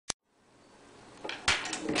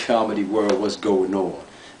Comedy world, what's going on?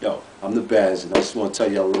 Yo, I'm the Bazz, and I just want to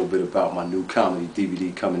tell y'all a little bit about my new comedy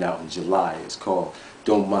DVD coming out in July. It's called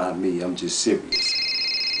Don't Mind Me, I'm Just Serious.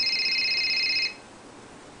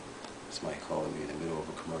 Somebody calling me in the middle of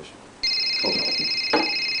a commercial. Hold on.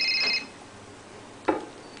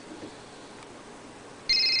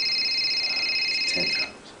 10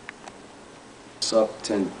 times. What's up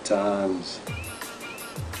 10 times?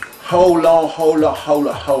 Hold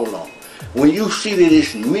on. When you see that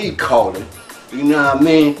it's me calling, you know what I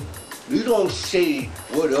mean? You don't say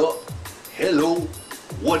what up, hello,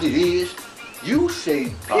 what it is. You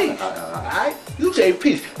say peace, alright? You say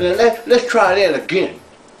peace. Now let's try that again.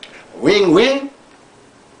 Ring, ring.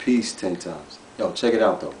 Peace 10 times. Yo, check it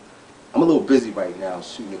out though. I'm a little busy right now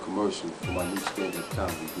shooting a commercial for my new stand-up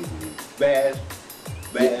comedy DVD. Bazz.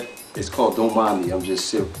 Yeah, it's called Don't Mind Me, I'm Just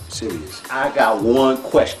Serious. I got one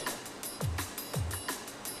question.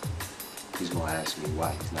 He's gonna ask me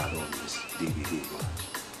why he's not on this DVD launch.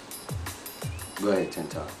 Go ahead 10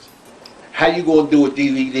 times. How you gonna do a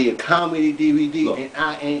DVD, a comedy DVD, Look. and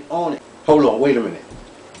I ain't on it? Hold on, wait a minute.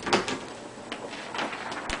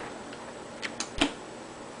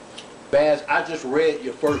 Bazz, I just read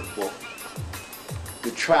your first book, The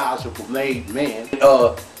Trials of a Made Man.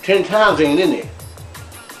 10 times ain't in there.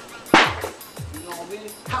 You know what I mean?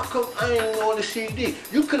 How come I ain't on the CD?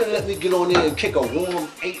 You could have let me get on there and kick a warm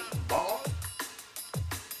 8 ball.